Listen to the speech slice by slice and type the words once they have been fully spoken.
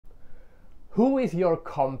Who is your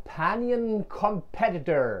companion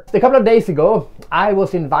competitor? A couple of days ago, I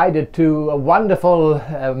was invited to a wonderful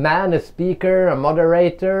man, a speaker, a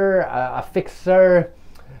moderator, a fixer,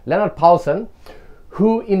 Lennart Paulsson,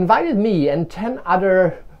 who invited me and 10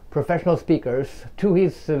 other professional speakers to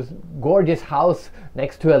his gorgeous house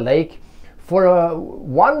next to a lake for a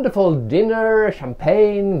wonderful dinner,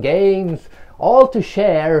 champagne, games, all to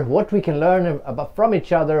share what we can learn from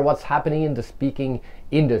each other, what's happening in the speaking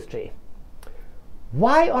industry.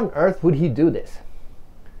 Why on earth would he do this?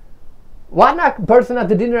 One person at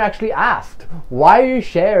the dinner actually asked, why are you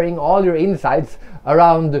sharing all your insights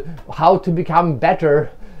around how to become better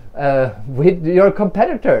with your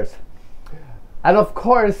competitors? And of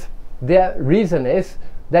course, the reason is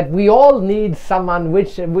that we all need someone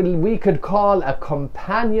which we could call a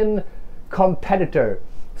companion competitor.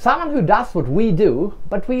 Someone who does what we do,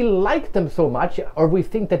 but we like them so much, or we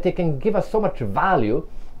think that they can give us so much value,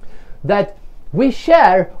 that we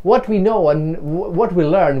share what we know and what we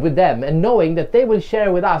learn with them, and knowing that they will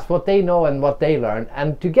share with us what they know and what they learn,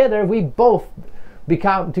 and together we both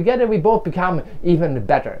become even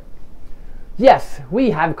better. Yes,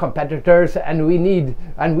 we have competitors, and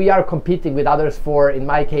we are competing with others for, in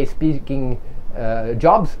my case, speaking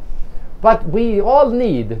jobs. But we all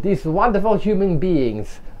need these wonderful human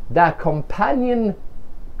beings, the companion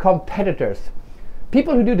competitors,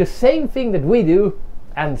 people who do the same thing that we do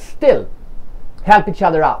and still help each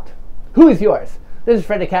other out. Who is yours? This is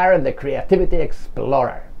Fredrik Aron, the Creativity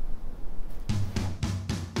Explorer.